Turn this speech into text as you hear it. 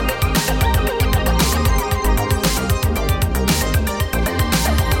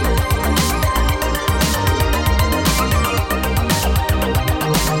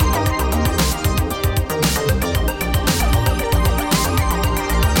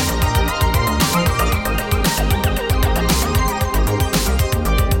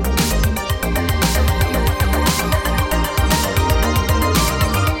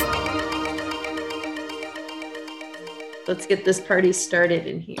Let's get this party started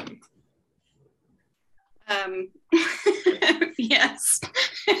in here. Um, yes.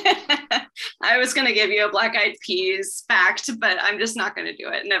 I was going to give you a Black Eyed Peas fact, but I'm just not going to do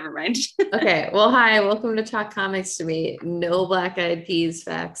it. Never mind. Okay. Well, hi. Welcome to Talk Comics to Me. No Black Eyed Peas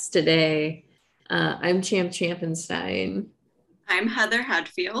facts today. I'm Champ Champenstein. I'm Heather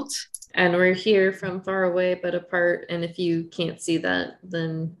Hadfield. And we're here from far away but apart. And if you can't see that,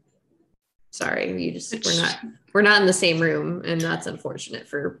 then sorry, we're not in the same room, and that's unfortunate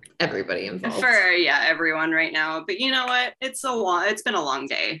for everybody involved. For everyone right now. But you know what? It's been a long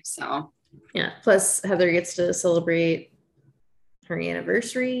day. So yeah. Plus Heather gets to celebrate her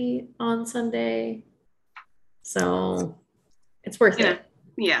anniversary on Sunday. So it's worth it.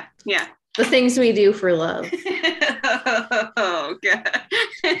 Yeah. The things we do for love. Oh, God.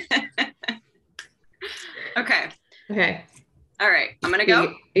 Okay. All right. I'm going to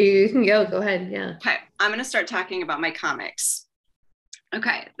go. You can go. Go ahead. Yeah. Okay. I'm going to start talking about my comics.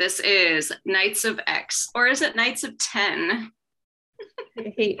 Okay. This is Knights of X, or is it Knights of 10?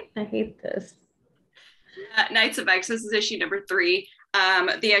 I hate this. Knights of X. This is issue number 3.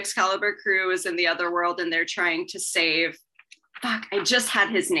 The Excalibur crew is in the other world, and they're trying to save. Fuck, I just had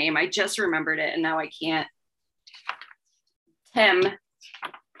his name. I just remembered it, and now I can't.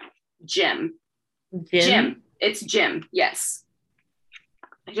 Jim. It's Jim. Yes.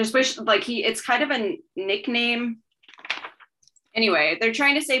 I just wish, it's kind of a nickname. Anyway, they're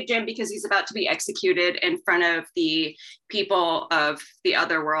trying to save Jim because he's about to be executed in front of the people of the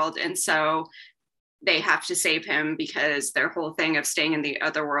other world. And so they have to save him because their whole thing of staying in the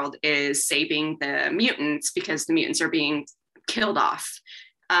other world is saving the mutants because the mutants are being killed off.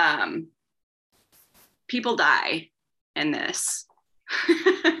 People die in this.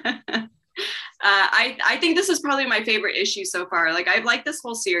 I think this is probably my favorite issue so far. Like, I've liked this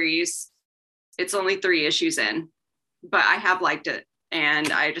whole series. It's only 3 issues in, but I have liked it.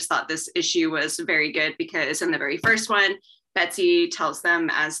 And I just thought this issue was very good because in the very first one, Betsy tells them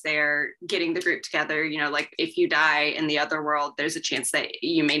as they're getting the group together, like, if you die in the other world, there's a chance that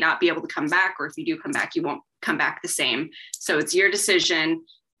you may not be able to come back, or if you do come back, you won't come back the same. So it's your decision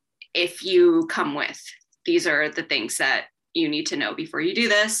if you come with. These are the things that you need to know before you do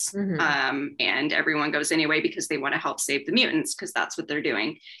this. Mm-hmm. And everyone goes anyway because they want to help save the mutants because that's what they're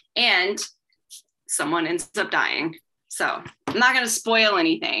doing. And someone ends up dying. So I'm not going to spoil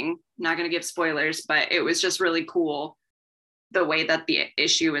anything. I'm not going to give spoilers, but it was just really cool the way that the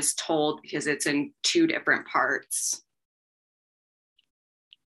issue is told because it's in 2 different parts.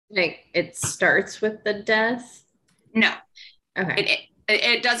 Like, it starts with the death? No. Okay.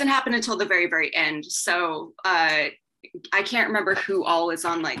 It doesn't happen until the very, very end. So I can't remember who all is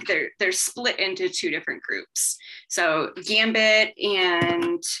on, like, they're split into 2 different groups. So Gambit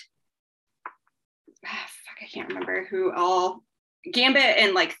and I can't remember who all. Gambit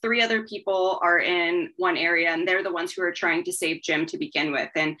and like 3 other people are in one area, and they're the ones who are trying to save Jim to begin with.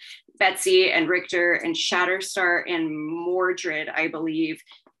 And Betsy and Richter and Shatterstar and Mordred, I believe,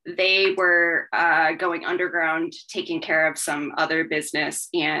 they were going underground, taking care of some other business.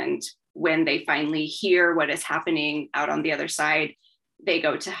 And when they finally hear what is happening out on the other side, they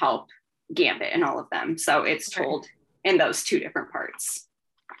go to help Gambit and all of them. So it's told in those 2 different parts.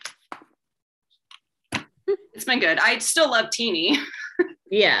 It's been good. I still love Teeny.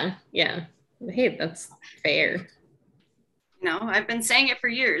 Yeah. Hey, that's fair. I've been saying it for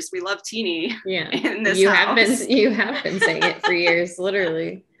years. We love Teeny. Yeah. In this you house. You have been saying it for years,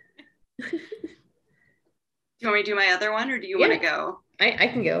 literally. Do you want me to do my other one, or do you want to go? I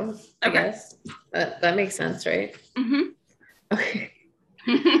can go. Okay. I guess that makes sense, right? Mm-hmm. Okay.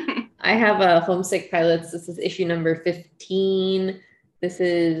 I have a Homesick Pilots. This is issue number 15. This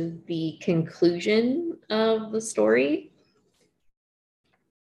is the conclusion of the story.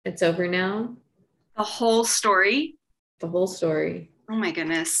 It's over now. The whole story? The whole story. Oh my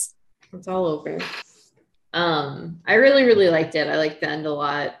goodness. It's all over. I really, really liked it. I liked the end a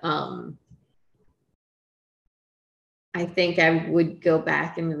lot. I think I would go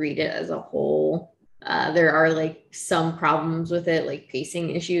back and read it as a whole. There are like some problems with it, like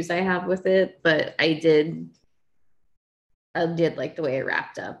pacing issues I have with it, but I did like the way it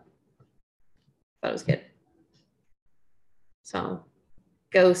wrapped up. Thought it was good. So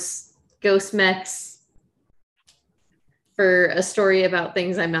Ghost Mechs, for a story about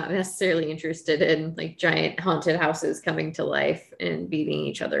things I'm not necessarily interested in, like giant haunted houses coming to life and beating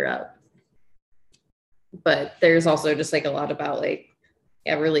each other up. But there's also just like a lot about like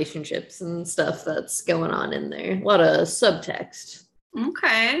relationships and stuff that's going on in there. A lot of subtext.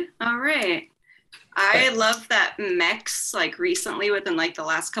 Okay. All right. I But love that mechs like recently within like the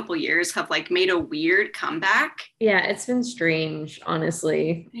last couple years have like made a weird comeback. yeah, it's been strange,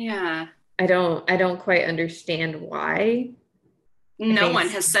 honestly. Yeah. I don't quite understand why. I No think one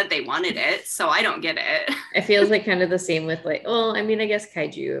has said they wanted it, so I don't get it. it feels like kind of the same with like, well, I mean, I guess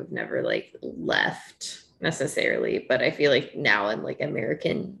kaiju have never like left necessarily, but I feel like now in like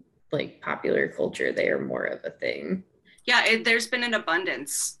American like popular culture, they are more of a thing. Yeah, there's been an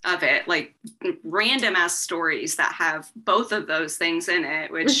abundance of it, like random ass stories that have both of those things in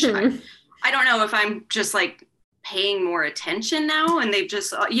it, which I don't know if I'm just like paying more attention now and they've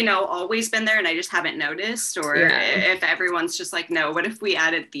just, always been there and I just haven't noticed, or Yeah. if everyone's just like, no, what if we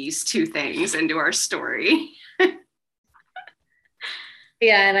added these two things into our story?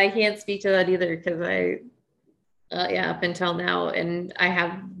 Yeah, and I can't speak to that either because yeah, up until now, and I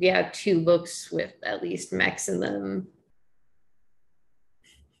have, yeah, two books with at least mechs in them.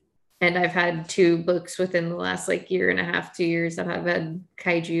 And I've had two books within the last like year and a half, 2 years that have had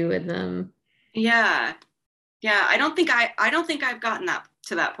kaiju in them. Yeah. Yeah, I don't think I've gotten that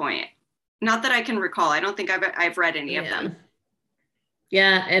to that point. Not that I can recall. I don't think I've read any of Yeah. them.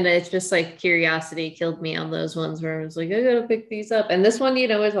 Yeah, and it's just like curiosity killed me on those ones where I was like, I gotta pick these up. And this one,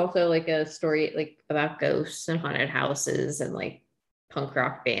 is also like a story like about ghosts and haunted houses and like punk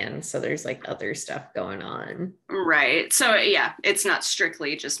rock bands. So there's like other stuff going on. Right. So yeah, it's not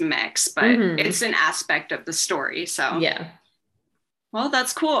strictly just mechs, but it's Hmm. an aspect of the story. So, Yeah. well,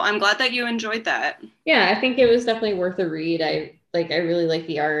 that's cool. I'm glad that you enjoyed that. Yeah, I think it was definitely worth a read. I really like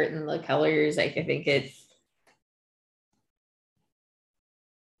the art and the colors. Like I think it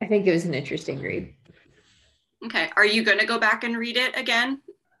was an interesting read. Okay. Are you going to go back and read it again?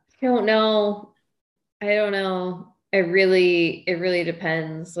 I don't know. I don't know. It really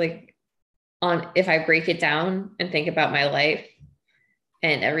depends like on if I break it down and think about my life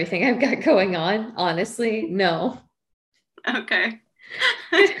and everything I've got going on. Honestly, no. Okay.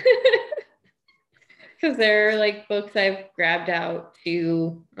 Because there are like books I've grabbed out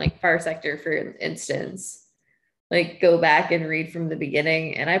to like Far Sector, for instance, like go back and read from the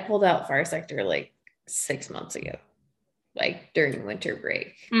beginning. And I pulled out Far Sector like 6 months ago, like during winter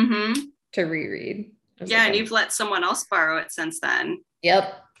break Mm-hmm. to reread. I was Yeah, like, and you've let someone else borrow it since then.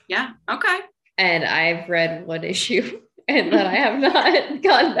 yep. Yeah. Okay. And I've read one issue and then I have not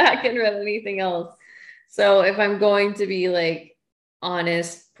gone back and read anything else. So if I'm going to be like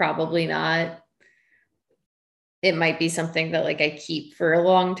honest, probably not. It might be something that like I keep for a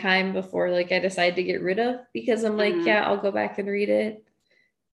long time before like I decide to get rid of because I'm like, Mm-hmm. yeah, I'll go back and read it.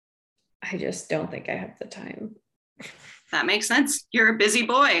 I just don't think I have the time. That makes sense. You're a busy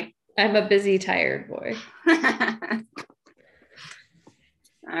boy. I'm a busy, tired boy.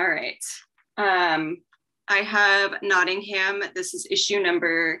 All right. I have Nottingham. This is issue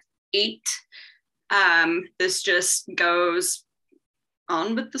number 8. This just goes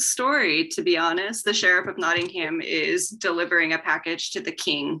on with the story, to be honest. The Sheriff of Nottingham is delivering a package to the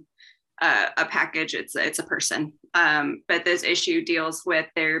king. A package, it's a person. But this issue deals with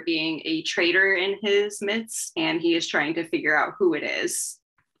there being a traitor in his midst, and he is trying to figure out who it is.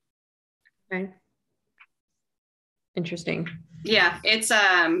 Okay. Interesting. Yeah, it's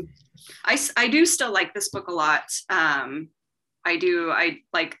I do still like this book a lot. I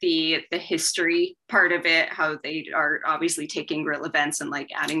like the history part of it, how they are obviously taking real events and like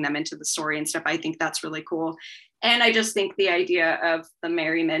adding them into the story and stuff. I think that's really cool. And I just think the idea of the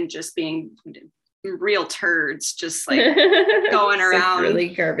Merrymen just being real turds, just like going Like around. really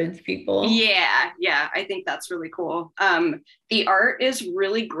garbage people. Yeah, I think that's really cool. The art is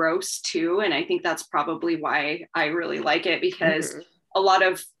really gross too, and I think that's probably why I really like it, because a lot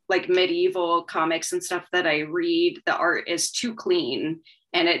of like medieval comics and stuff that I read, the art is too clean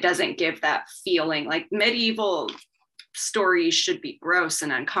and it doesn't give that feeling. Like medieval stories should be gross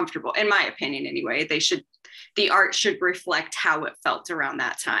and uncomfortable, in my opinion anyway. The art should reflect how it felt around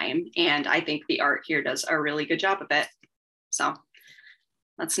that time, and I think the art here does a really good job of it. So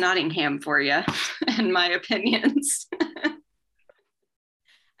that's Nottingham for you and my opinions.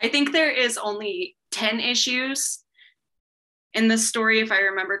 I think there is only 10 issues in this story, if I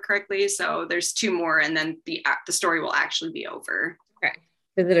remember correctly. So there's 2 more, and then the story will actually be over. Okay.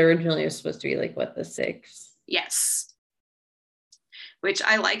 Because it originally was supposed to be like what, the 6? Yes. Which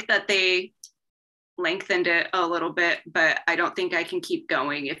I like that they lengthened it a little bit, but I don't think I can keep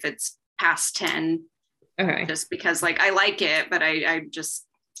going if it's past 10. Okay. Just because like I like it, but I'm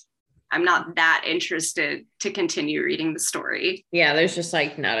not that interested to continue reading the story. Yeah, there's just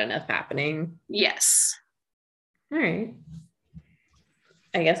like not enough happening. Yes. All right.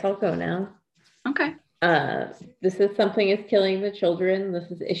 I guess I'll go now. Okay. Uh, this is Something is Killing the Children. This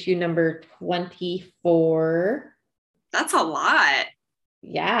is issue number 24. That's a lot.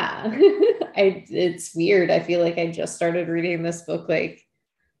 Yeah. It's weird. I feel like I just started reading this book like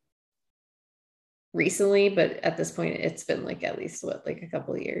recently, but at this point it's been like at least like a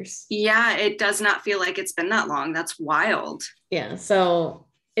couple of years. Yeah, it does not feel like it's been that long. That's wild. Yeah. So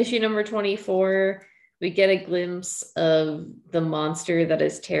issue number 24, we get a glimpse of the monster that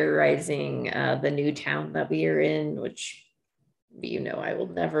is terrorizing the new town that we are in, which I will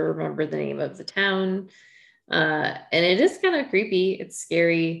never remember the name of the town. And it is kind of creepy. It's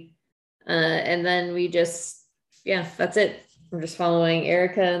scary. And then that's it. We're just following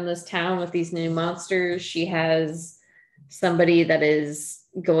Erica in this town with these new monsters. She has somebody that is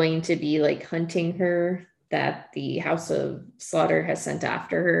going to be like hunting her, that the House of Slaughter has sent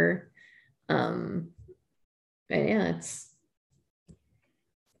after her. And yeah,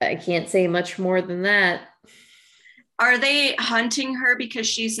 I can't say much more than that. Are they hunting her because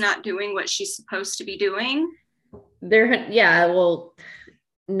she's not doing what she's supposed to be doing? Well,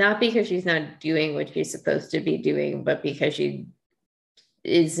 not because she's not doing what she's supposed to be doing, but because she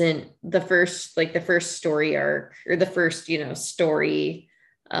isn't the first story arc, or the first, story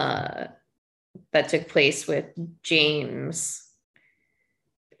that took place with James.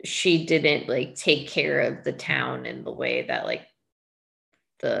 She didn't like take care of the town in the way that like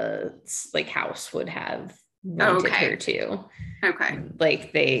the like house would have wanted her to. Okay.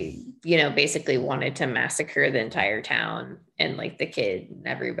 Like they, basically wanted to massacre the entire town and like the kid and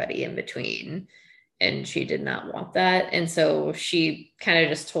everybody in between. And she did not want that. And so she kind of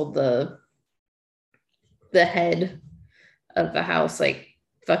just told the head of the house, like,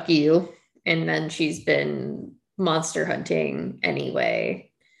 fuck you. And then she's been monster hunting anyway.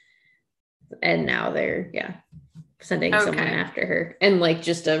 And now they're, sending someone after her. And like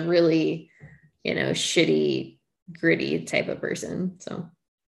just a really, shitty, gritty type of person. So.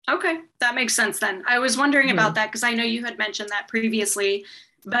 Okay, that makes sense then. I was wondering about that because I know you had mentioned that previously.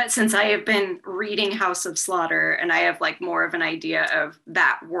 But since I have been reading House of Slaughter and I have like more of an idea of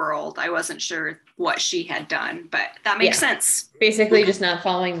that world, I wasn't sure what she had done, but that makes sense. Basically just not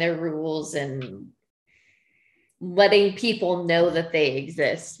following their rules and letting people know that they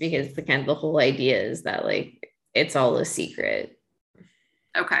exist, because the whole idea is that like it's all a secret.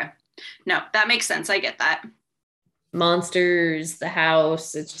 Okay. No, that makes sense. I get that. Monsters, the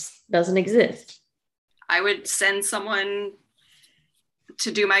house, it just doesn't exist. I would send someone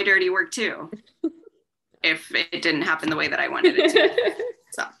to do my dirty work too, if it didn't happen the way that I wanted it to.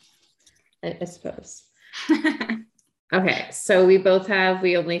 So I suppose. Okay, so we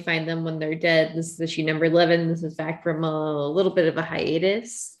only find them when they're dead. This is issue number 11. This is back from a little bit of a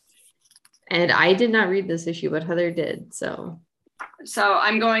hiatus. And I did not read this issue, but Heather did. So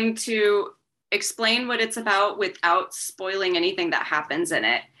I'm going to explain what it's about without spoiling anything that happens in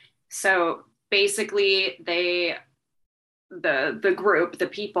it. So basically the group, the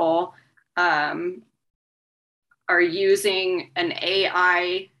people, are using an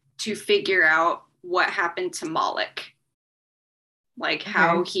AI to figure out what happened to Moloch, like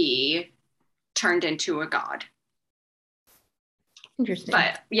how he turned into a god. Interesting.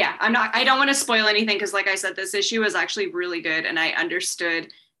 But yeah, I don't want to spoil anything because like I said, this issue is actually really good and I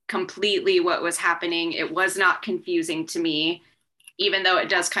understood completely what was happening. It was not confusing to me, even though it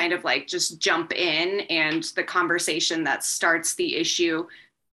does kind of like just jump in, and the conversation that starts the issue,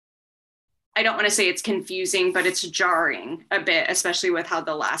 I don't want to say it's confusing, but it's jarring a bit, especially with how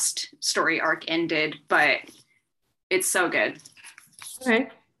the last story arc ended, but it's so good. Okay.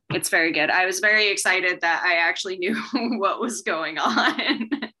 It's very good. I was very excited that I actually knew what was going on.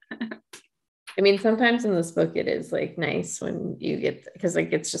 I mean, sometimes in this book, it is like nice when you get, because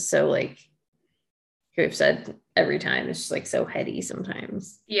like it's just so like, you've said every time, it's just like so heady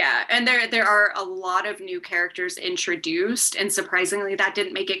sometimes. Yeah, and there are a lot of new characters introduced, and surprisingly that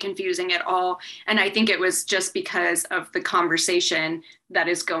didn't make it confusing at all. And I think it was just because of the conversation that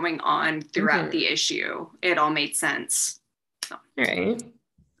is going on throughout the issue. It all made sense. So, all right.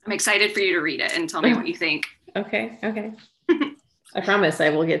 I'm excited for you to read it and tell me what you think. Okay. I promise I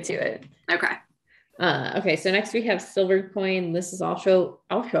will get to it. Okay. Okay, so next we have Silver Coin. This is also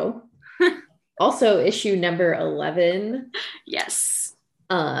issue number 11. Yes.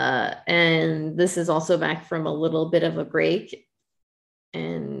 And this is also back from a little bit of a break,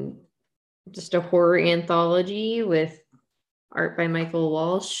 and just a horror anthology with art by Michael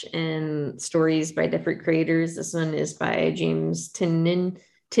Walsh and stories by different creators. This one is by James Tynion.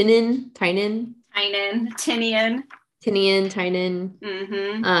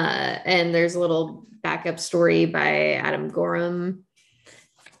 And there's a little backup story by Adam Gorham.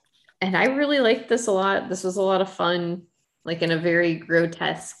 And I really liked this a lot. This was a lot of fun, like in a very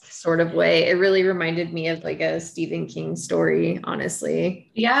grotesque sort of way. It really reminded me of like a Stephen King story,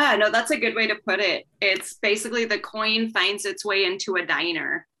 honestly. Yeah, no, that's a good way to put it. It's basically the coin finds its way into a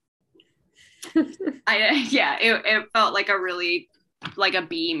diner. Yeah, it felt like a really like a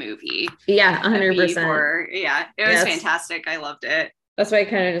B movie. Yeah, A B 100%. horror. Yeah, it was fantastic. I loved it. That's why I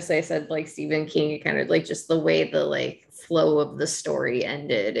kind of just I said like Stephen King, it kind of like just the way the like flow of the story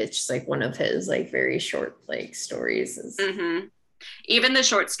ended. It's just like one of his like very short like stories. Mm-hmm. Even the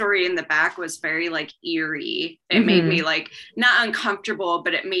short story in the back was very like eerie. It made me like not uncomfortable,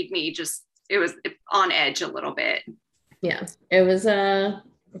 but it made me just it was on edge a little bit. Yeah, it was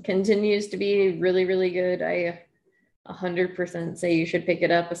continues to be really, really good. I 100% say you should pick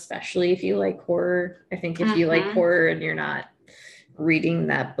it up, especially if you like horror. I think if you like horror and you're not reading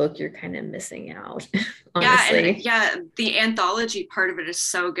that book, you're kind of missing out. Honestly. Yeah, the anthology part of it is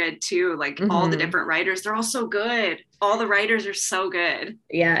so good too. Like all the different writers, they're all so good. All the writers are so good.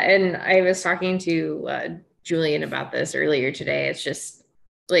 Yeah, and I was talking to Julian about this earlier today. It's just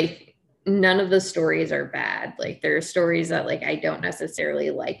like none of the stories are bad. Like there are stories that like I don't necessarily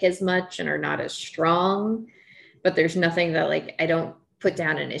like as much and are not as strong, but there's nothing that like I don't put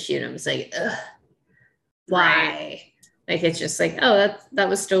down an issue and I'm just like, ugh, why? Right. Like it's just like, oh, that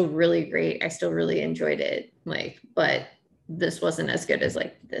was still really great. I still really enjoyed it. Like, but this wasn't as good as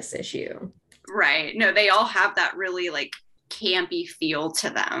like this issue. Right. No, they all have that really like campy feel to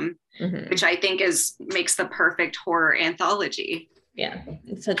them, which I think makes the perfect horror anthology. Yeah,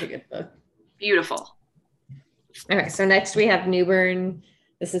 it's such a good book. Beautiful. Okay, so next we have Newburn.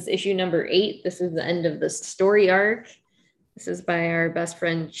 This is issue number 8. This is the end of the story arc. This is by our best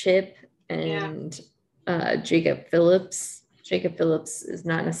friend Chip and Jacob Phillips. Jacob Phillips is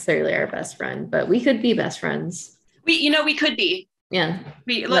not necessarily our best friend, but we could be best friends. We could be. Yeah.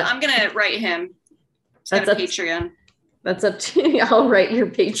 I'm gonna write him. That's a Patreon. That's up to you. I'll write your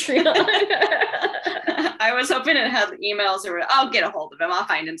Patreon. I was hoping it had emails or I'll get a hold of him. I'll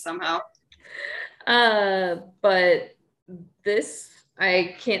find him somehow. But this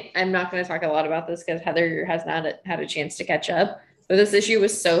I'm not going to talk a lot about this because Heather has not had a chance to catch up. But this issue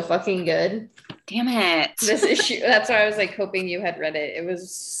was so fucking good. Damn it. This issue, that's why I was like hoping you had read it. It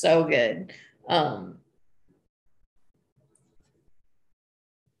was so good.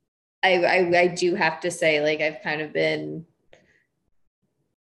 I do have to say, like, I've kind of been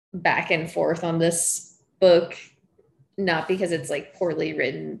back and forth on this book, not because it's like poorly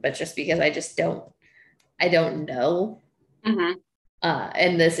written, but just because I don't know.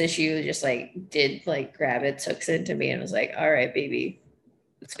 And this issue just like did like grab its hooks into me and was like, all right, baby,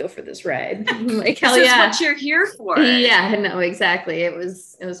 let's go for this ride. Like, hell this yeah. is what you're here for. Yeah, no, exactly. It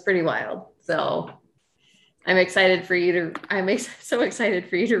was pretty wild. So I'm so excited for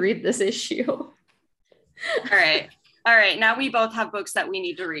you to read this issue. All right. Now we both have books that we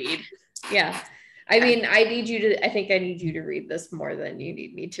need to read. Yeah. I mean, I think I need you to read this more than you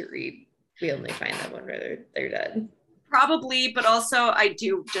need me to read We Only Find Them When They're Dead. Probably, but also I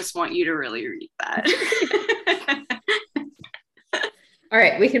do just want you to really read that. All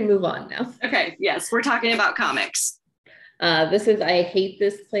right, we can move on now. Okay, yes, we're talking about comics. This is I Hate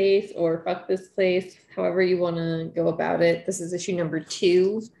This Place or Fuck This Place, however you want to go about it. This is issue number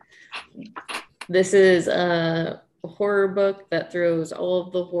 2. This is a horror book that throws all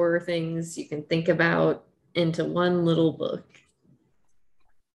of the horror things you can think about into one little book.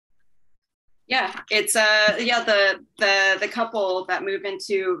 Yeah, it's the couple that move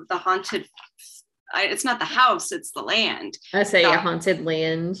into the haunted. It's not the house, it's the land. I say a haunted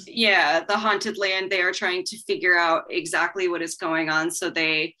land. Yeah, the haunted land. They are trying to figure out exactly what is going on, so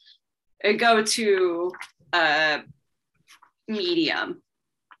they go to a medium,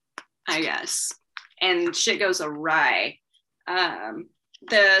 I guess, and shit goes awry.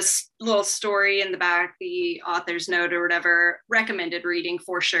 The little story in the back, the author's note or whatever, recommended reading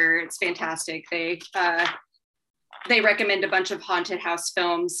for sure. It's fantastic. They recommend a bunch of haunted house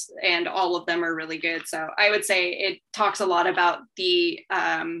films and all of them are really good. So I would say it talks a lot about the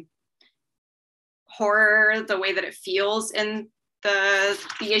horror, the way that it feels in the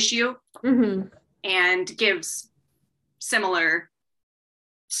issue, and gives similar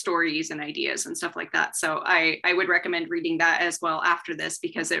stories and ideas and stuff like that. So I would recommend reading that as well after this,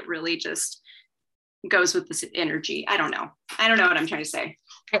 because it really just goes with this energy. I don't know what I'm trying to say.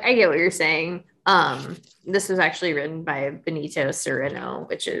 I get what you're saying. This was actually written by Benito Cereno,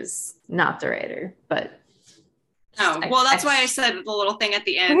 which is not the writer, but that's why I said the little thing at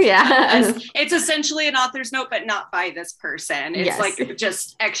the end. Yeah. It's essentially an author's note, but not by this person. It's like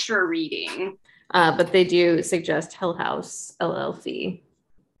just extra reading. But they do suggest Hell House LLC.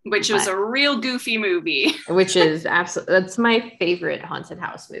 which was a real goofy movie. Which is absolutely, that's my favorite haunted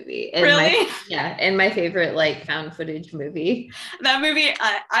house movie. And Really? and my favorite like found footage movie. That movie,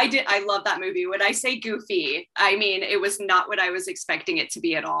 I love that movie. When I say goofy, I mean it was not what I was expecting it to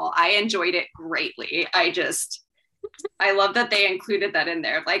be at all. I enjoyed it greatly. I love that they included that in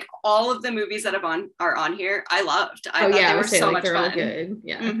there. Like all of the movies that are on here, I loved. I thought they were so much fun. Good.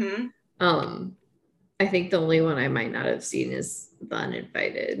 Yeah. Mm-hmm. I think the only one I might not have seen is The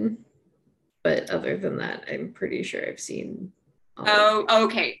Uninvited. But other than that, I'm pretty sure I've seen.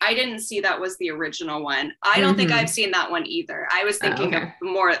 Okay. I didn't see that was the original one. I don't think I've seen that one either. I was thinking of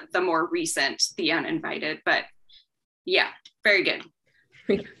the more recent, The Uninvited. But yeah, very good.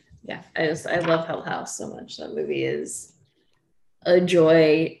 Yeah, I love Hell House so much. That movie is a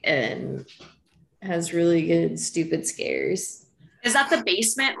joy and has really good stupid scares. Is that the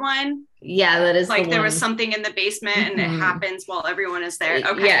basement one? Yeah, that is like there was something in the basement and it happens while everyone is there.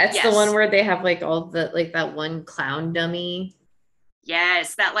 Okay. Yeah, it's the one where they have like all the like that one clown dummy.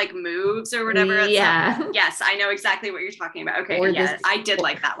 Yes, that like moves or whatever. Yeah. Yes, I know exactly what you're talking about. Okay, yeah, I did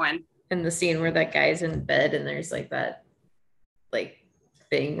like that one. And the scene where that guy's in bed and there's like that like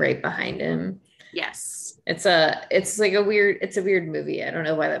thing right behind him. Yes. It's a weird movie. I don't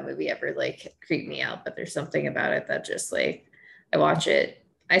know why that movie ever like creeped me out, but there's something about it that just like I watch it.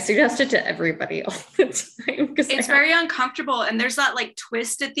 I suggest it to everybody all the time because it's very uncomfortable. And there's that like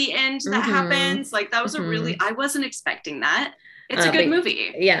twist at the end that happens. Like that was I wasn't expecting that. It's a good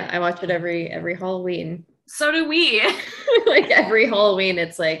movie. Yeah, I watch it every Halloween. So do we. Like every Halloween,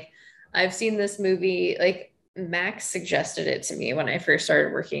 it's like I've seen this movie. Like Max suggested it to me when I first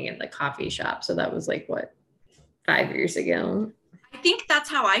started working in the coffee shop. So that was like what, 5 years ago. I think that's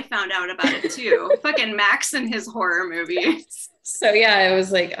how I found out about it too. Fucking Max and his horror movies. So yeah, I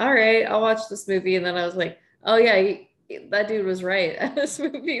was like, all right, I'll watch this movie. And then I was like, oh yeah, that dude was right. This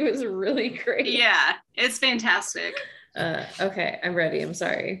movie was really great. Yeah, it's fantastic. Okay, I'm ready. I'm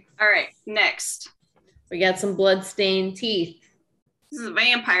sorry. All right, next. We got some blood-stained teeth. This is a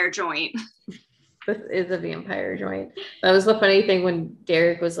vampire joint. This is a vampire joint. That was the funny thing when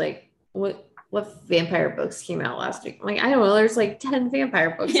Derek was like, what vampire books came out last week? I'm like, I don't know, there's like 10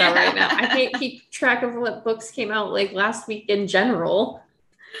 vampire books out right now. I can't keep track of what books came out like last week in general.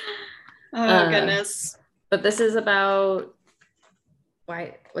 Oh goodness. But this is about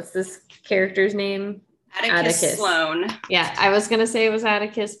what's this character's name? Atticus Sloane. Yeah, I was gonna say it was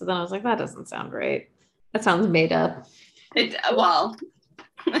Atticus, but then I was like, that doesn't sound right. That sounds made up. But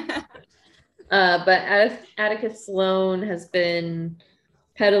Atticus Sloane has been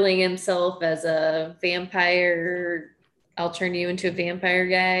peddling himself as a vampire. I'll turn you into a vampire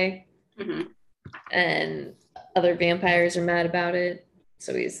guy. And other vampires are mad about it.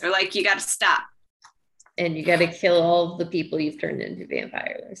 So they're like, you got to stop. And you got to kill all the people you've turned into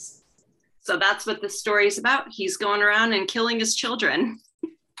vampires. So that's what the story's about. He's going around and killing his children.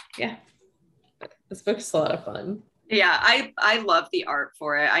 Yeah. This book's a lot of fun. Yeah, I love the art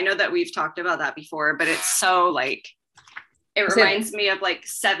for it. I know that we've talked about that before, but it's so like, it reminds me of like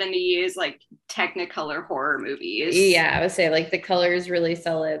 70s like Technicolor horror movies. Yeah, I would say like the colors really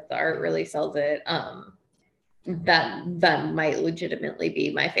sell it. The art really sells it. That might legitimately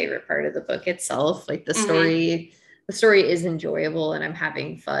be my favorite part of the book itself. Like the story, the story is enjoyable and I'm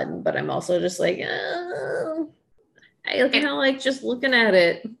having fun, but I'm also just like, I kind of like just looking at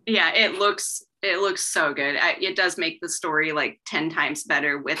it. Yeah, it looks so good. It does make the story like 10 times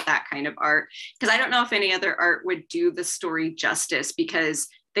better with that kind of art. Because I don't know if any other art would do the story justice, because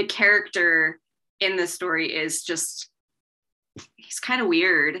the character in the story is just, he's kind of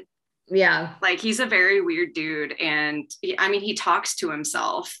weird. Yeah. Like he's a very weird dude. And he talks to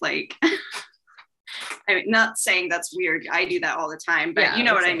himself. Like, I mean, not saying that's weird. I do that all the time, but you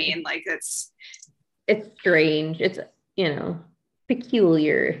know what I mean? Like it's strange. It's,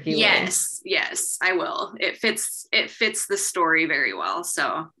 peculiar, if you will. Yes, I will. It fits the story very well.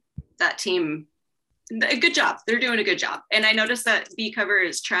 So that team, good job. They're doing a good job. And I noticed that B cover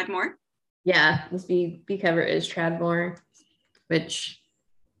is Tradmore. Yeah, this B cover is Tradmore, which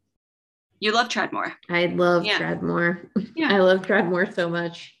you love Tradmore. I love Tradmore. Yeah, I love Tradmore so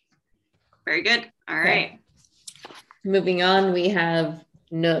much. Very good. All right. Moving on, we have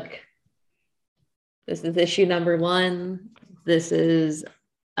Nook. This is issue number 1. This is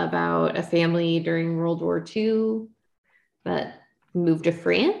about a family during World War II that moved to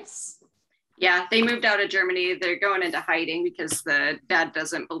France. Yeah, they moved out of Germany. They're going into hiding because the dad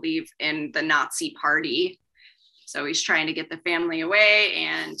doesn't believe in the Nazi party. So he's trying to get the family away,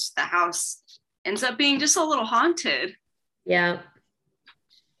 and the house ends up being just a little haunted. Yeah.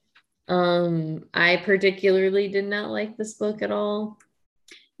 I particularly did not like this book at all.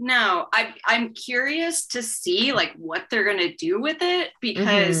 No, I'm curious to see like what they're gonna do with it,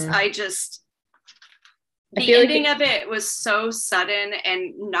 because Mhm. I the feel ending like of it was so sudden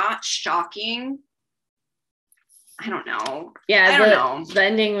and not shocking. I don't know. yeah, I don't know. the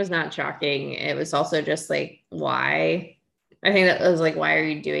ending was not shocking. It was also just like, why? I think that was like, why are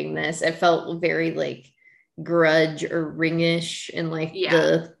you doing this? It felt very like grudge or ringish in like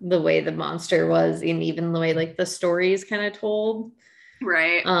Yeah, the way the monster was, and even the way like the story is kind of told.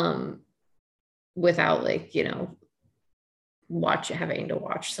 right. Um, without like, having to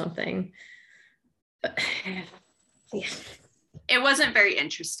watch something. But yeah. It wasn't very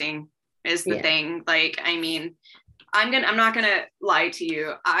interesting, is the Yeah. thing. Like, I mean, I'm not gonna lie to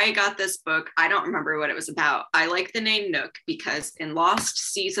you. I got this book. I don't remember what it was about. I like the name Nook because in Lost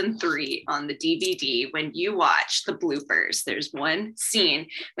season 3 on the DVD, when you watch the bloopers, there's one scene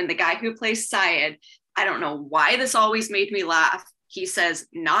when the guy who plays Syed, I don't know why this always made me laugh. He says,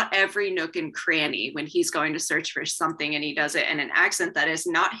 not every nook and cranny when he's going to search for something, and he does it in an accent that is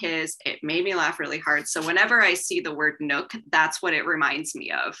not his. It made me laugh really hard. So whenever I see the word nook, that's what it reminds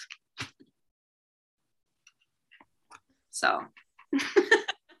me of. So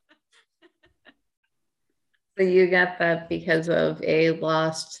So you got that because of a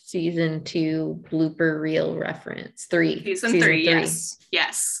Lost season 2 blooper reel reference. season Season three, 3. yes.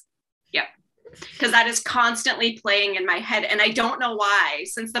 Yes. Yep. Because that is constantly playing in my head. And I don't know why,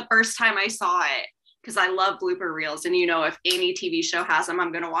 since the first time I saw it, because I love blooper reels. And if any TV show has them,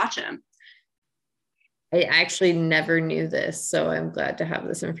 I'm going to watch them. I actually never knew this, so I'm glad to have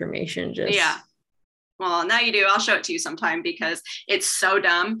this information. Yeah. Well, now you do. I'll show it to you sometime because it's so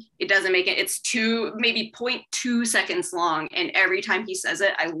dumb. It doesn't make it. It's maybe 0.2 seconds long. And every time he says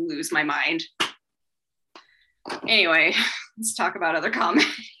it, I lose my mind. Anyway, let's talk about other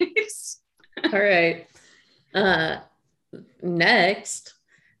comics. All right. Next,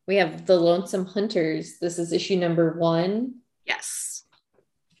 we have The Lonesome Hunters. This is issue number 1. Yes.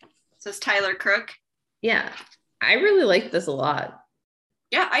 This is Tyler Crook. Yeah, I really like this a lot.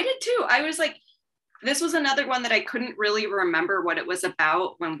 Yeah, I did too. I was like, this was another one that I couldn't really remember what it was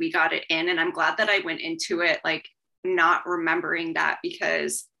about when we got it in. And I'm glad that I went into it like not remembering that,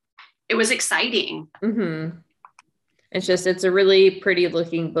 because it was exciting. Mm-hmm. It's a really pretty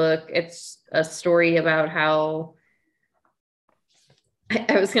looking book. It's a story about how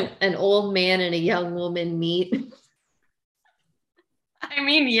an old man and a young woman meet. I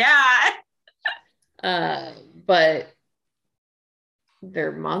mean, yeah. But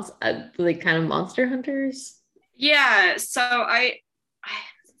they're like kind of monster hunters. Yeah. So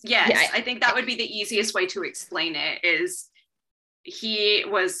yes, Yeah, I think that would be the easiest way to explain it is he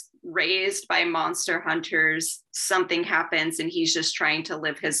was raised by monster hunters. Something happens and he's just trying to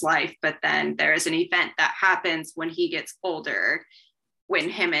live his life. But then there's an event that happens when he gets older, when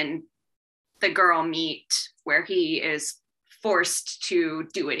him and the girl meet, where he is forced to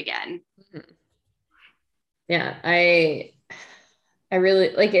do it again. Yeah, I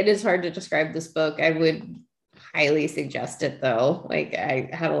really like it. Is hard to describe this book. I would highly suggest it though. Like I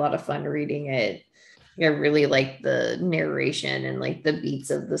had a lot of fun reading it. I really like the narration and like the beats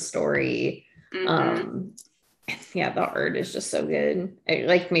of the story. Mm-hmm. Yeah, the art is just so good. It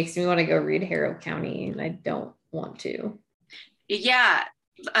like makes me want to go read Harrow County, and I don't want to. Yeah,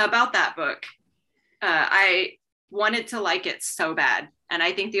 about that book, I wanted to like it so bad, and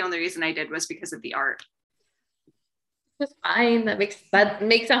I think the only reason I did was because of the art. It's fine. That makes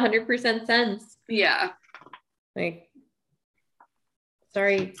 100% sense. Yeah. Like,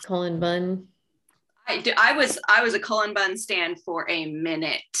 sorry, Cullen Bunn. I was a Cullen Bunn stan for a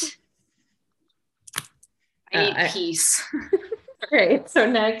minute. I need peace. Okay, so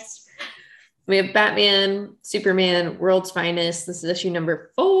next we have Batman, Superman, World's Finest. This is issue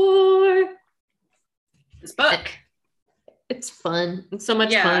number 4. This book. It's fun. It's so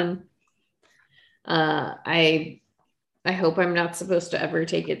much fun. I hope I'm not supposed to ever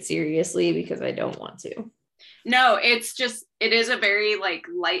take it seriously because I don't want to. No, it is a very like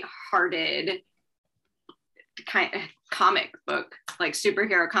lighthearted kind of comic book, like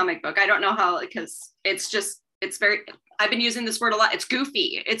superhero comic book. I don't know how, because it's very, I've been using this word a lot. It's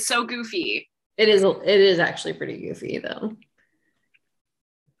goofy. It's so goofy. It is actually pretty goofy though.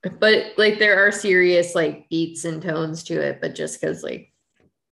 But like there are serious like beats and tones to it, but just because like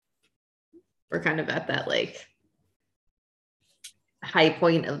we're kind of at that like high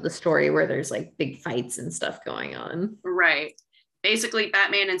point of the story where there's like big fights and stuff going on. Right. Basically,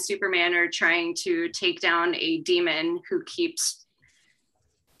 Batman and Superman are trying to take down a demon who keeps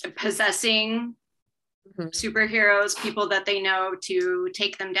possessing superheroes, people that they know, to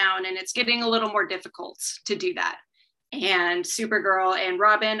take them down. And it's getting a little more difficult to do that. And Supergirl and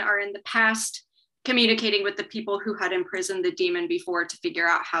Robin are in the past communicating with the people who had imprisoned the demon before to figure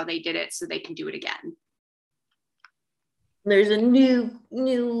out how they did it so they can do it again. There's a new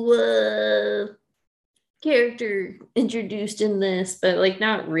character introduced in this, but like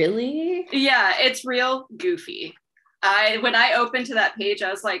not really. Yeah, it's real goofy. When I opened to that page, I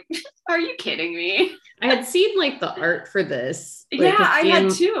was like, are you kidding me? I had seen like the art for this. Like, yeah, I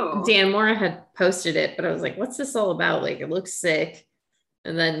had too. Dan Mora had posted it, but I was like, what's this all about? Like, it looks sick.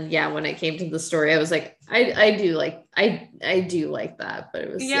 And then yeah, when it came to the story, I was like, I do like that, but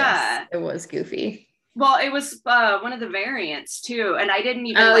it was yes, it was goofy. Well, it was one of the variants too, and I didn't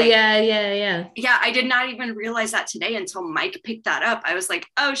even. Oh yeah. I did not even realize that today until Mike picked that up. I was like,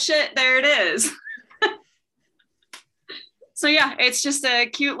 oh shit, there it is. So yeah, it's just a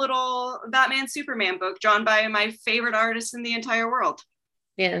cute little Batman Superman book drawn by my favorite artist in the entire world.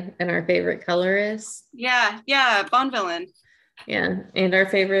 Yeah, and our favorite color is? Yeah, Bond villain. Yeah, and our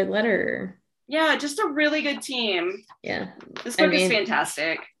favorite letterer. Yeah, just a really good team. Yeah. This book is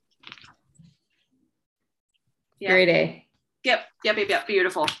fantastic. Yeah. Great A. Yep.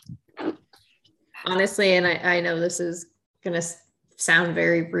 Beautiful. Honestly, and I know this is going to sound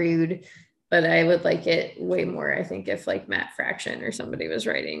very rude, but I would like it way more, I think, if like Matt Fraction or somebody was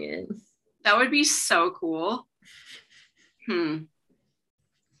writing it. That would be so cool.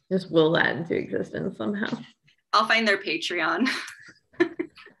 Just will that into existence somehow. I'll find their Patreon.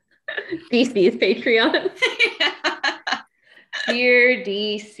 DC's Patreon. Dear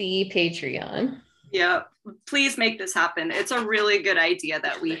DC Patreon. Yeah, please make this happen. It's a really good idea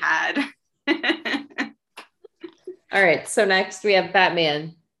that we had. All right, so next we have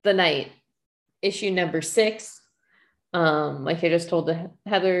Batman the Knight, issue number 6. Like I just told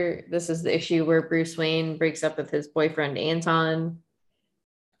Heather, this is the issue where Bruce Wayne breaks up with his boyfriend Anton,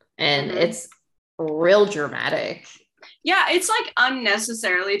 and it's real dramatic. Yeah, it's like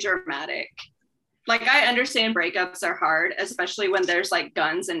unnecessarily dramatic. Like, I understand breakups are hard, especially when there's like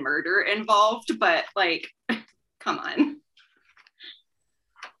guns and murder involved, but like, come on.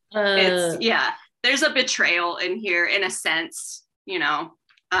 There's a betrayal in here in a sense, you know,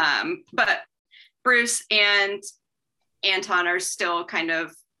 but Bruce and Anton are still kind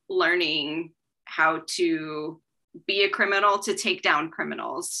of learning how to be a criminal, to take down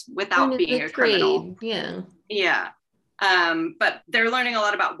criminals without being a criminal. Yeah. But they're learning a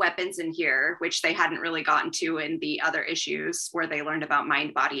lot about weapons in here, which they hadn't really gotten to in the other issues where they learned about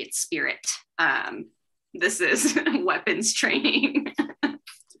mind, body, and spirit. This is weapons training.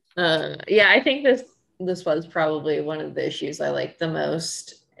 I think this was probably one of the issues I liked the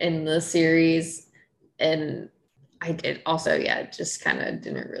most in the series. And I did also, just kind of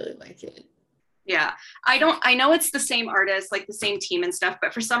didn't really like it. Yeah, I know it's the same artist, like the same team and stuff,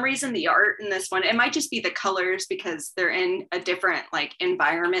 but for some reason the art in this one, it might just be the colors because they're in a different like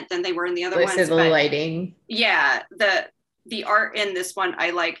environment than they were in the other ones. The lighting. Yeah, the art in this one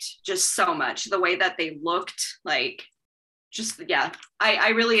I liked just so much. The way that they looked, like, just, yeah, I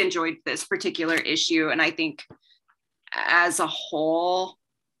really enjoyed this particular issue. And I think as a whole,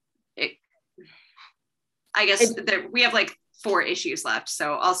 we have like 4 issues left,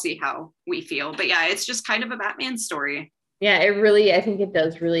 so I'll see how we feel. But yeah, it's just kind of a Batman story. Yeah, I think it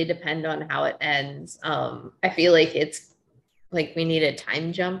does really depend on how it ends. I feel like it's like we need a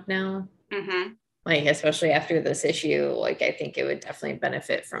time jump now. Like, especially after this issue, like I think it would definitely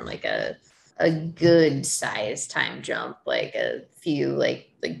benefit from like a good size time jump, like a few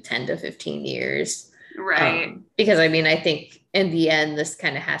like 10 to 15 years. Right. Because I mean, I think in the end, this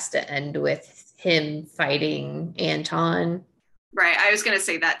kind of has to end with him fighting Anton. Right. I was going to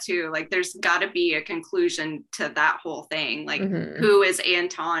say that too. Like, there's got to be a conclusion to that whole thing. Like, who is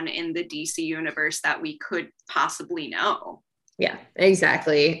Anton in the DC universe that we could possibly know? Yeah,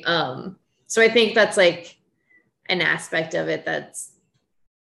 exactly. So I think that's like an aspect of it that's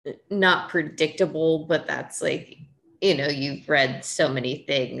not predictable, but that's like, you know, you've read so many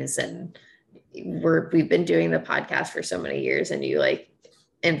things and we've been doing the podcast for so many years, and you like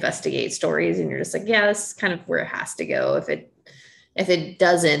investigate stories and you're just like, yeah, this is kind of where it has to go. If it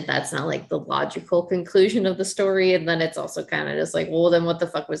doesn't, that's not like the logical conclusion of the story. And then it's also kind of just like, well, then what the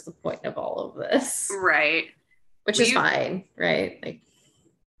fuck was the point of all of this? Right. Which is fine, right? Like,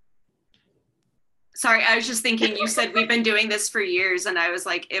 sorry, I was just thinking, you said we've been doing this for years, and I was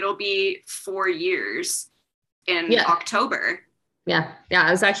like, it'll be 4 years in October. Yeah. I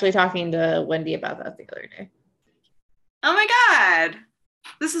was actually talking to Wendy about that the other day. Oh my God.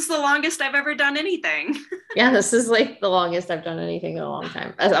 This is the longest I've ever done anything. Yeah, this is like the longest I've done anything in a long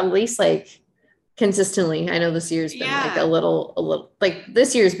time. At least like consistently. I know this year's been like Yeah. a little like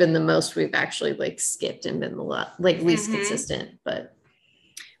this year's been the most we've actually like skipped and been the lot like least consistent, but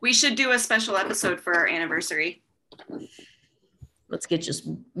we should do a special episode for our anniversary. let's get just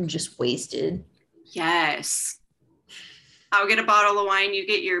wasted. Yes. I'll get a bottle of wine, you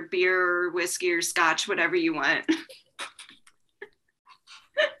get your beer or whiskey or scotch, whatever you want.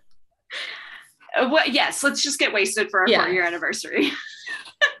 Yes, let's just get wasted for our 4-year anniversary.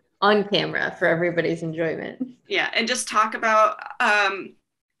 On camera for everybody's enjoyment. Yeah, and just talk about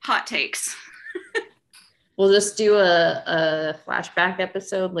hot takes. We'll just do a flashback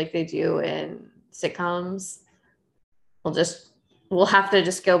episode like they do in sitcoms. We'll have to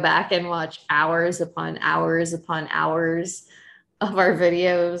just go back and watch hours upon hours upon hours of our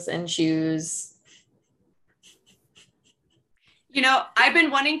videos and choose. You know, I've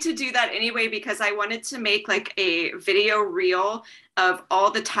been wanting to do that anyway because I wanted to make like a video reel of all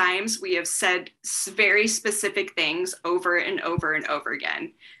the times we have said very specific things over and over and over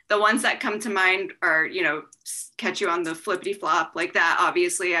again. The ones that come to mind are, you know, catch you on the flippity flop like that.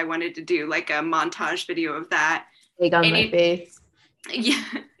 Obviously, I wanted to do like a montage video of that. Egg on my face. Yeah,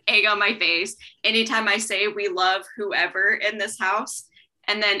 egg on my face. Anytime I say we love whoever in this house,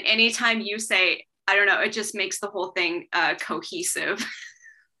 and then anytime you say, I don't know, it just makes the whole thing cohesive.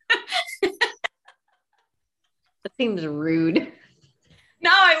 That seems rude.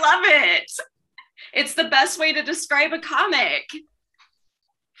 No, I love it. It's the best way to describe a comic.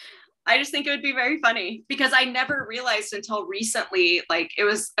 I just think it would be very funny because I never realized until recently, like it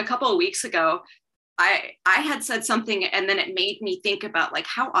was a couple of weeks ago, I had said something and then it made me think about like,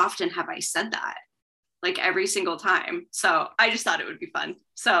 how often have I said that? Like every single time. So I just thought it would be fun.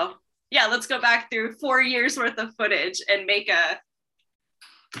 So yeah, let's go back through 4 years worth of footage and make a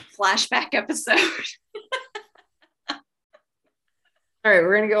flashback episode. All right,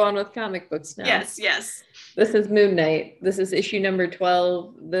 we're going to go on with comic books now. Yes. This is Moon Knight. This is issue number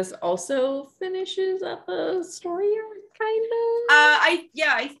 12. This also finishes up a story arc, kind of.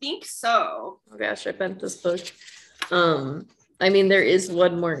 I think so. Oh gosh, I bent this book. I mean, there is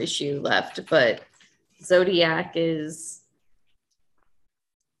one more issue left, but Zodiac is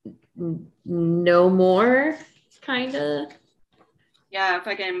no more, kind of. Yeah,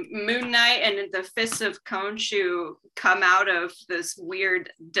 fucking Moon Knight and the Fists of Khonshu come out of this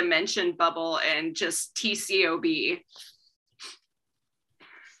weird dimension bubble and just TCOB.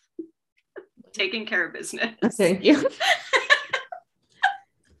 Taking care of business. Thank you.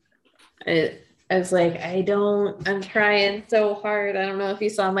 I was like, I'm trying so hard. I don't know if you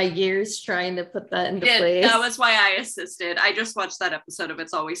saw my gears trying to put that into place. That was why I assisted. I just watched that episode of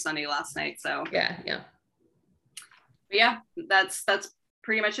It's Always Sunny last night. So yeah. But yeah, that's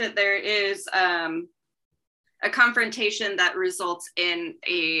pretty much it. There is a confrontation that results in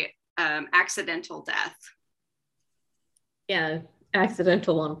a accidental death. Yeah,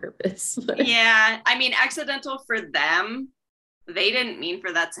 accidental on purpose. Yeah, I mean, accidental for them. They didn't mean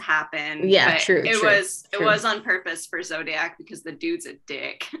for that to happen. Yeah, true. It was on purpose for Zodiac because the dude's a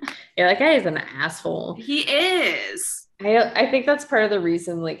dick. Yeah, that guy is an asshole. He is. I think that's part of the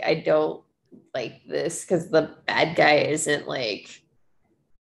reason like I don't like this, because the bad guy isn't like,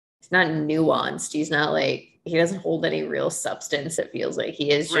 he's not nuanced. He's not like, he doesn't hold any real substance. It feels like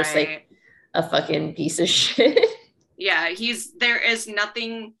he is just like a fucking piece of shit. Yeah, there is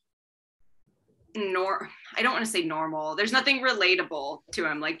nothing I don't want to say normal. There's nothing relatable to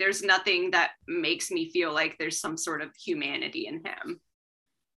him. Like there's nothing that makes me feel like there's some sort of humanity in him.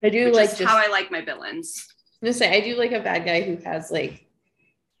 I do like how I like my villains. I'm gonna say I do like a bad guy who has like,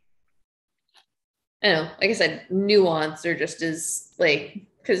 I don't know, like I said, nuance, or just is like,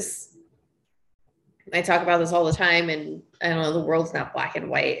 because I talk about this all the time, and I don't know, the world's not black and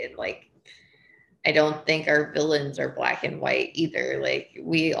white, and like I don't think our villains are black and white either. Like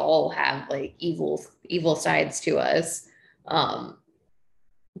we all have like evil sides to us. But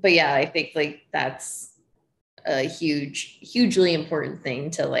yeah, I think like that's a hugely important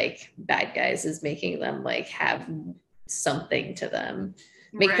thing to like bad guys, is making them like have something to them.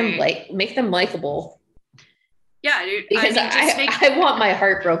 Make them likable. Yeah, dude. Because I want my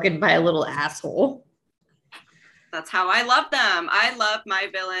heart broken by a little asshole. That's how I love them. I love my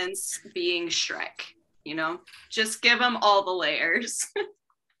villains being Shrek, you know? Just give them all the layers.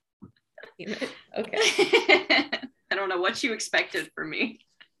 Okay. I don't know what you expected from me.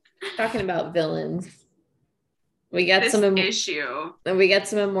 Talking about villains. We got some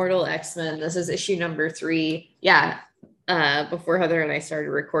Immortal X-Men. This is issue number 3. Yeah. Before Heather and I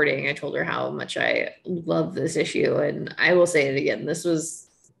started recording, I told her how much I love this issue, and I will say it again. This was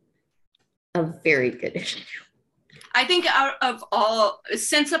a very good issue. I think out of all,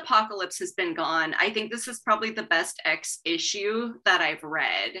 since Apocalypse has been gone, I think this is probably the best X issue that I've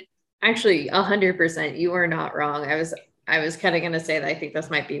read. Actually, 100%. You are not wrong. I was kind of gonna say that I think this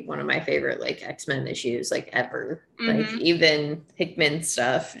might be one of my favorite like X-Men issues like ever. Like even Hickman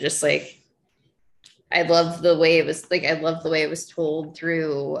stuff, just like I love the way it was like I love the way it was told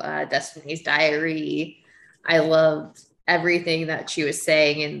through Destiny's Diary. I loved everything that she was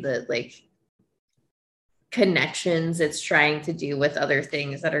saying and the like connections it's trying to do with other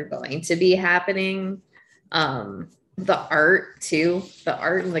things that are going to be happening. The art too, the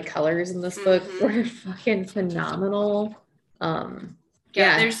art and the colors in this book were fucking phenomenal.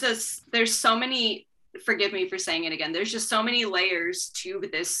 Yeah, there's so many, forgive me for saying it again, there's just so many layers to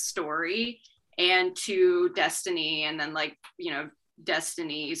this story and to Destiny, and then like, you know,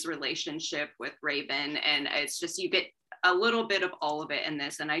 Destiny's relationship with Raven, and it's just, you get a little bit of all of it in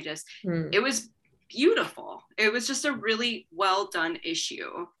this, and I just it was beautiful. It was just a really well done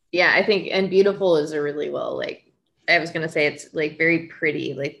issue. Yeah, I think, and beautiful is a really well, like I was gonna say, it's like very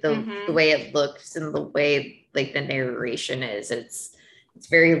pretty, like the way it looks and the way like the narration is. It's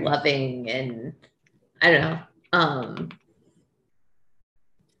very loving, and I don't know.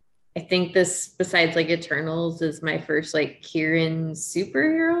 I think this, besides like Eternals, is my first like Kieran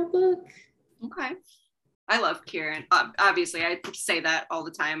superhero book. Okay. I love Kieran. Obviously, I say that all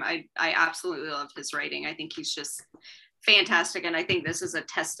the time. I absolutely love his writing. I think he's just fantastic, and I think this is a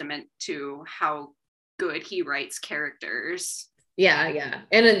testament to how good he writes characters. Yeah,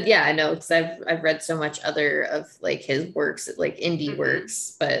 and yeah, I know, because I've read so much other of like his works, like indie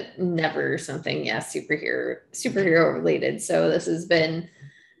works, but never something superhero related. So this has been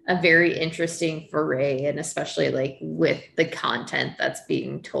a very interesting foray, and especially like with the content that's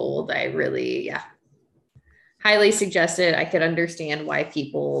being told, I really highly suggest it. I could understand why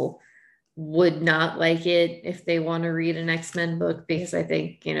people would not like it if they want to read an X-Men book, because I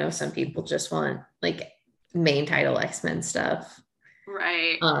think, you know, some people just want like main title X-Men stuff.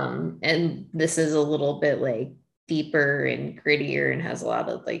 Right. And this is a little bit like deeper and grittier and has a lot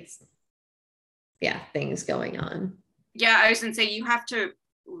of like things going on. Yeah, I was gonna say you have to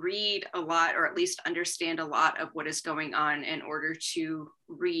read a lot, or at least understand a lot of what is going on in order to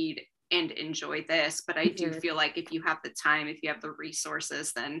read and enjoy this. But I do feel like if you have the time, if you have the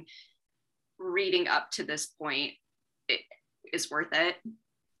resources, then reading up to this point, it is worth it.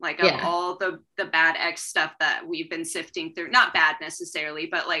 Like of all the bad X stuff that we've been sifting through, not bad necessarily,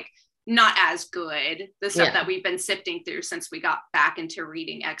 but like not as good, the stuff that we've been sifting through since we got back into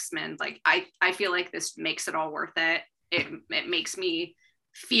reading X-Men, like I feel like this makes it all worth it. It makes me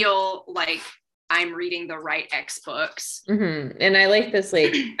feel like I'm reading the right X books. And I like this,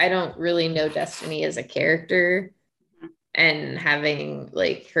 like I don't really know Destiny as a character, and having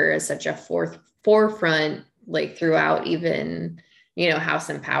like her as such a forefront like throughout, even, you know, House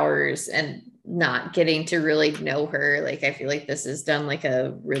and Powers, and not getting to really know her, like I feel like this has done like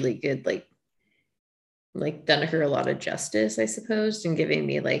a really good like done her a lot of justice, I suppose, and giving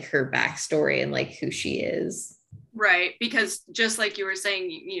me like her backstory and like who she is. Right, because just like you were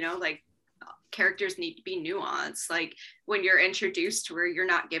saying, you know, like characters need to be nuanced. Like when you're introduced to her, you're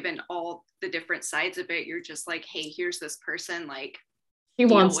not given all the different sides of it. You're just like, hey, here's this person, like she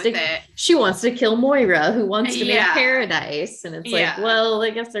wants to kill Moira, who wants to make paradise, and it's like, well, I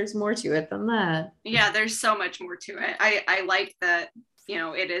guess there's more to it than that. Yeah, there's so much more to it. I like that, you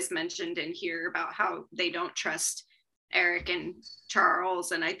know, it is mentioned in here about how they don't trust Eric and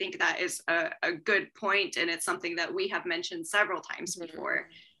Charles, and I think that is a good point, and it's something that we have mentioned several times before.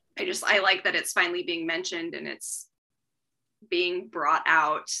 I like that it's finally being mentioned and it's being brought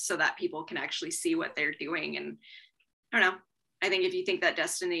out so that people can actually see what they're doing. And I don't know, I think if you think that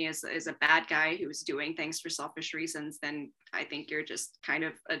Destiny is a bad guy who's doing things for selfish reasons, then I think you're just kind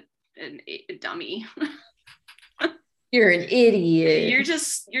of a dummy. You're an idiot. You're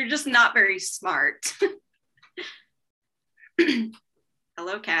just not very smart.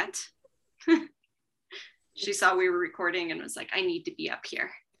 Hello, Kat. She saw we were recording and was like, I need to be up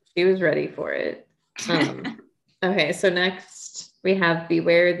here. She was ready for it. Okay, so next we have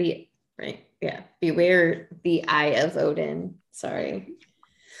Beware the Eye of Odin. Sorry.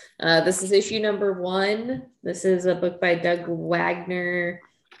 This is issue number 1. This is a book by Doug Wagner.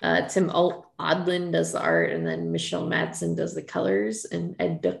 Tim Odlin does the art, and then Michelle Madsen does the colors, and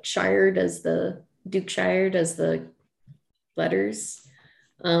Ed Dukeshire does the letters.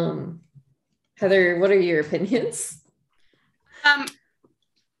 Heather, what are your opinions?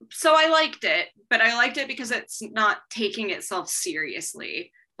 So I liked it, but I liked it because it's not taking itself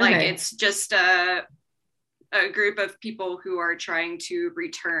seriously. Like it's just a group of people who are trying to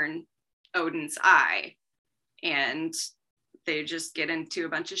return Odin's eye. and they just get into a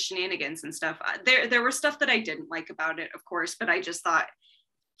bunch of shenanigans and stuff. There were stuff that I didn't like about it, of course, but I just thought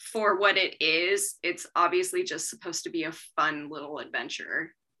for what it is, it's obviously just supposed to be a fun little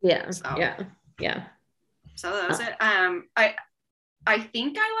adventure. Yeah. So, Yeah. So that was it. I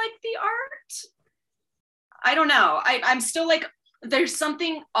think I like the art. I don't know. I'm still like, there's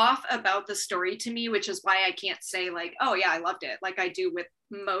something off about the story to me, which is why I can't say like, oh yeah, I loved it. Like I do with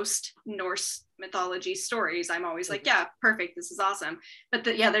most Norse mythology stories. I'm always like, yeah, perfect. This is awesome. But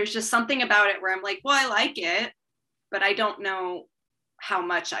there's just something about it where I'm like, well, I like it, but I don't know how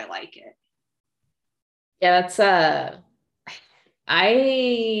much I like it. Yeah, that's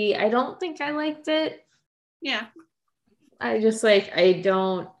I don't think I liked it. Yeah. I just like, I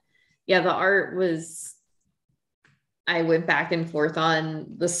don't, yeah, the art was, I went back and forth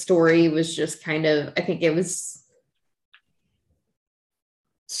on. The story was just kind of, I think it was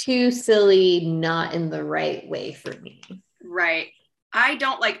too silly, not in the right way for me. Right. I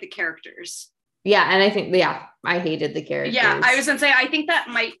don't like the characters. Yeah, and I think, yeah, I hated the characters. Yeah, I was gonna say, I think that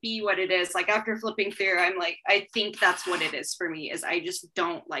might be what it is. Like after flipping through, I'm like, I think that's what it is for me, is I just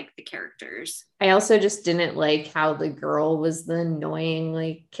don't like the characters. I also just didn't like how the girl was the annoying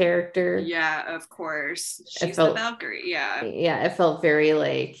like character. Yeah, of course. She's the Valkyrie. Yeah. Yeah, it felt very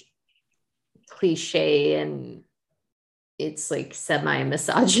like cliche, and it's like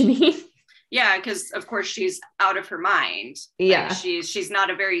semi-misogyny. Yeah, because of course she's out of her mind. Yeah. Like, she's not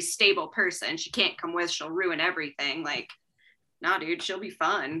a very stable person. She can't come with, she'll ruin everything. Like, nah, dude, she'll be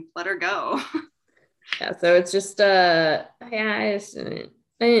fun. Let her go. Yeah, so it's just I didn't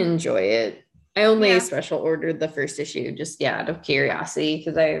enjoy it. I only special ordered the first issue just out of curiosity,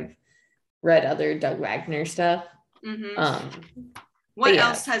 because I've read other Doug Wagner stuff. Mm-hmm. What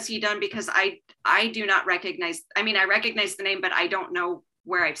else has he done? Because I do not recognize, I mean, I recognize the name, but I don't know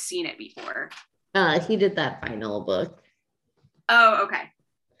where I've seen it before. He did that final book. Oh, okay.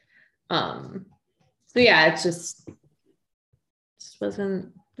 So yeah, it's just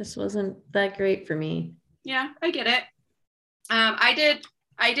this wasn't that great for me. Yeah, I get it. I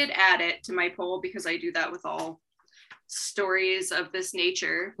did add it to my poll because I do that with all stories of this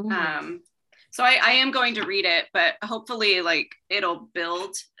nature. Mm-hmm. So I am going to read it, but hopefully like it'll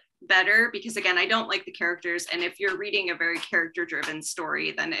build better, because again, I don't like the characters, and if you're reading a very character driven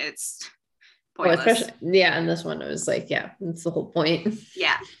story, then it's pointless. Well, especially, and this one was like, that's the whole point.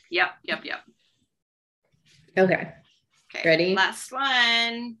 Yeah. Yep. Okay. Ready? Last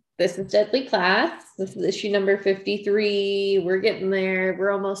one. This is Deadly Class. This is issue number 53. We're getting there.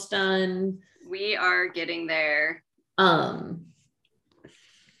 We're almost done. We are getting there. I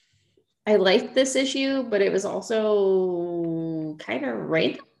liked this issue, but it was also kind of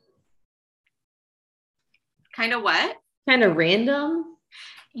random. Kind of what? Kind of random.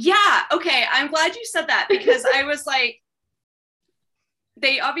 Yeah. Okay. I'm glad you said that, because I was like,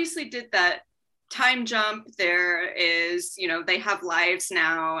 they obviously did that time jump. There is, they have lives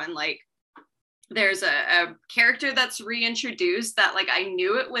now, and like there's a character that's reintroduced that like I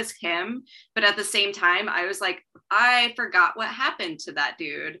knew it was him, but at the same time I was like, I forgot what happened to that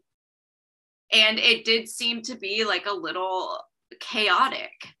dude. And it did seem to be like a little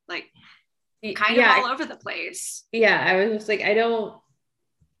chaotic, like kind of all over the place. Yeah, I was just like, I don't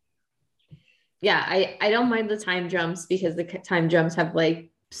mind the time jumps, because the time jumps have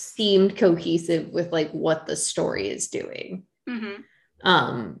like seemed cohesive with like what the story is doing.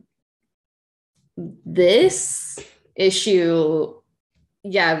 Mm-hmm. This issue,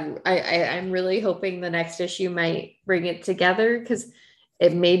 I'm really hoping the next issue might bring it together, because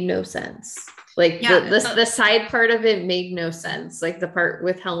it made no sense. Like the side part of it made no sense. Like the part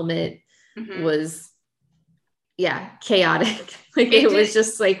with Helmet was chaotic. Like it was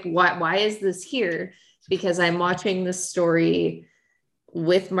just like, why is this here? Because I'm watching this story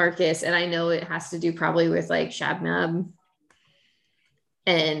with Marcus, and I know it has to do probably with like Shabnam,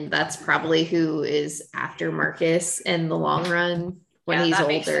 and that's probably who is after Marcus in the long run when he's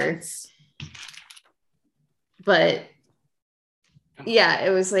older. But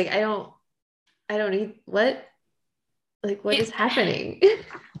it was like, I don't need what is happening.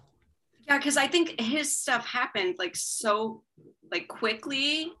 Yeah, because I think his stuff happened like so like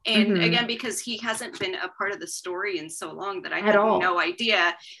quickly, and again, because he hasn't been a part of the story in so long that I had no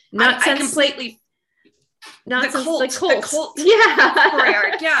idea. I completely not the cult story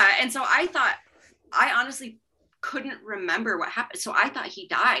arc. And so I honestly couldn't remember what happened. So I thought he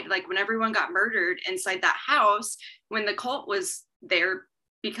died, like when everyone got murdered inside that house, when the cult was there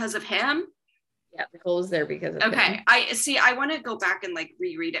because of him. Yeah, the cult was there because of him. I want to go back and like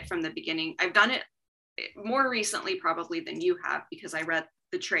reread it from the beginning. I've done it more recently probably than you have, because I read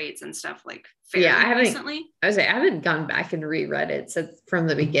the trades and stuff like Yeah, fairly I haven't recently. I was like, I haven't gone back and reread it since from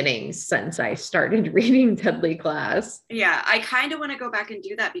the beginning since I started reading Deadly Class. Yeah, I kind of want to go back and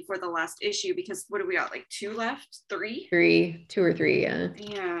do that before the last issue because what do we got? Like 2 left? 3? Two or three, yeah.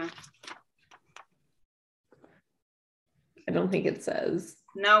 Yeah. I don't think it says.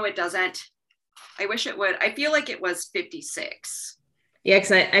 No, it doesn't. I wish it would. I feel like it was 56. Yeah,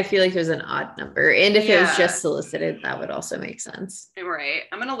 because I feel like there's an odd number. And if it was Yeah. just solicited, that would also make sense. Right.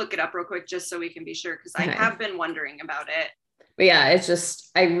 I'm going to look it up real quick just so we can be sure because I Okay. have been wondering about it. But yeah, it's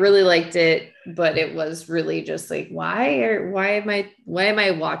just I really liked it, but it was really just like, why am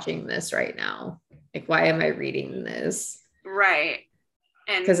I watching this right now? Like, why am I reading this? Right.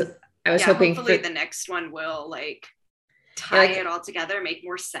 And Because I was hoping hopefully for the next one will like tie like, it all together, make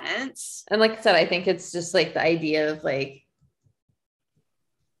more sense. and like I said, I think it's just like the idea of like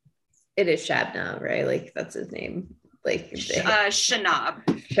it is Shabnam, right? Like that's his name. Like Shanab.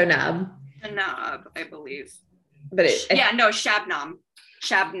 Shonab. Shanab, I believe. But Shabnam.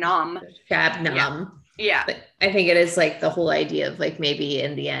 Shabnam. Yeah. But I think it is like the whole idea of like maybe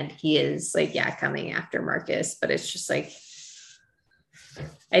in the end he is like, yeah, coming after Marcus, but it's just like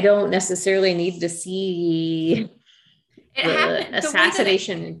I don't necessarily need to see the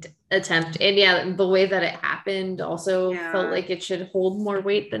assassination attempt. And yeah, the way that it happened also felt like it should hold more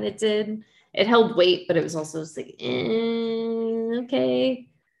weight than it did. It held weight, but it was also just like, okay.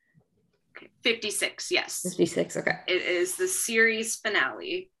 56, yes. 56, okay. It is the series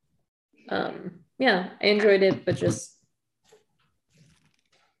finale. Yeah, I enjoyed it, but just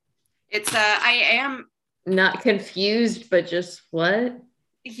it's I am not confused, but just what?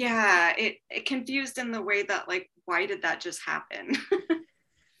 Yeah, it confused in the way that like, why did that just happen?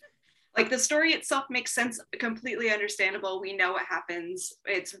 Like the story itself makes sense, completely understandable. We know what happens.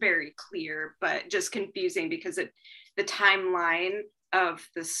 It's very clear, but just confusing because the timeline of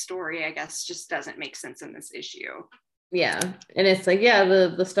the story, I guess, just doesn't make sense in this issue. Yeah. And it's like, yeah,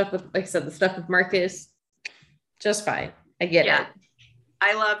 the stuff with, like I said, the stuff with Marcus, just fine. I get it.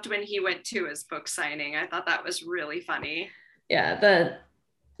 I loved when he went to his book signing. I thought that was really funny. Yeah,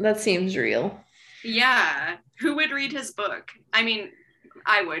 that seems real. Yeah. Who would read his book? I mean,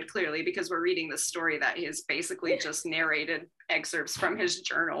 I would, clearly, because we're reading the story that he has basically just narrated excerpts from his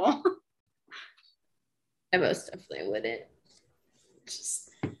journal. I most definitely wouldn't.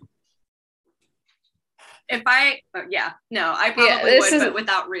 I probably would, but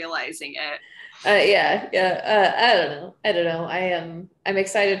without realizing it. I don't know. I'm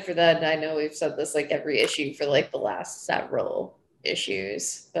excited for that. I know we've said this like every issue for like the last several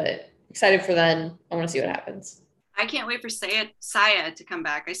issues, but excited for that. I want to see what happens. I can't wait for Saya to come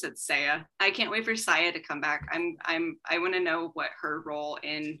back. I said Saya. I can't wait for Saya to come back. I want to know what her role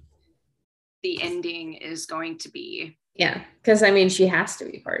in the ending is going to be. Yeah, because I mean, she has to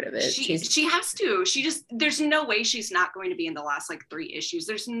be part of it. She has to. There's no way she's not going to be in the last like 3 issues.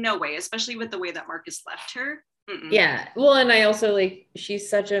 There's no way, especially with the way that Marcus left her. Mm-mm. Yeah. Well, and I also like, she's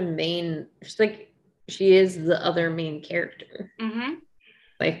such a she is the other main character. Mm-hmm.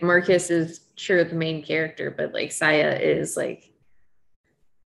 Like Marcus is sure the main character, but like Saya is like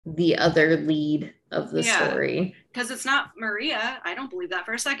the other lead of the story. Because it's not Maria. I don't believe that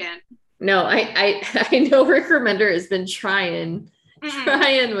for a second. No, I know Rick Remender has been trying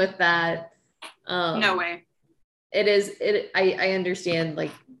with that. No way. I understand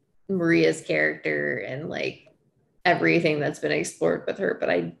like Maria's character and like everything that's been explored with her, but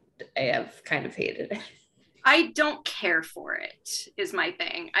I have kind of hated it. I don't care for it, is my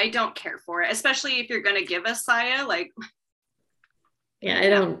thing. I don't care for it, especially if you're gonna give us Saya. Like, yeah,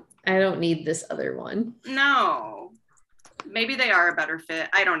 I don't need this other one. No, maybe they are a better fit.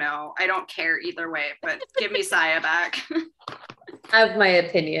 I don't know. I don't care either way, but give me Saya back. I have my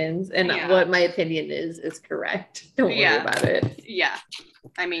opinions, and what my opinion is correct. Don't worry about it. Yeah,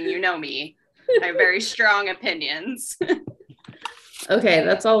 I mean, you know me. I have very strong opinions. Okay,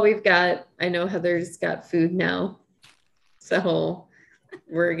 that's all we've got. I know Heather's got food now, so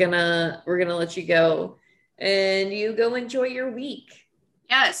we're gonna let you go, and you go enjoy your week.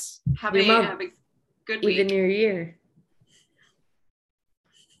 Yes, have a good week. Even your year.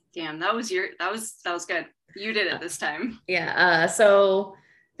 Damn, that was good. You did it this time. Yeah. So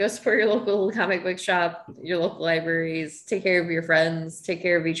go support your local comic book shop, your local libraries. Take care of your friends. Take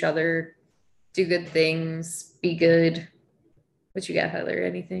care of each other. Do good things. Be good. What you got, Heather?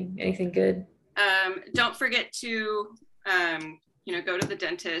 Anything good? Don't forget to, go to the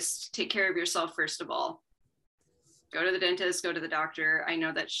dentist. Take care of yourself first of all. Go to the dentist. Go to the doctor. I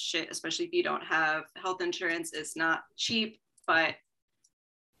know that shit, especially if you don't have health insurance, is not cheap, but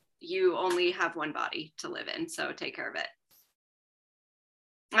you only have one body to live in, so take care of it.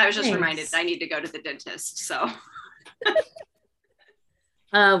 I was just Thanks. reminded I need to go to the dentist. So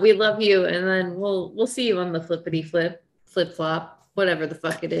we love you, and then we'll see you on the flip flop, whatever the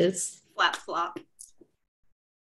fuck it is. flap flop.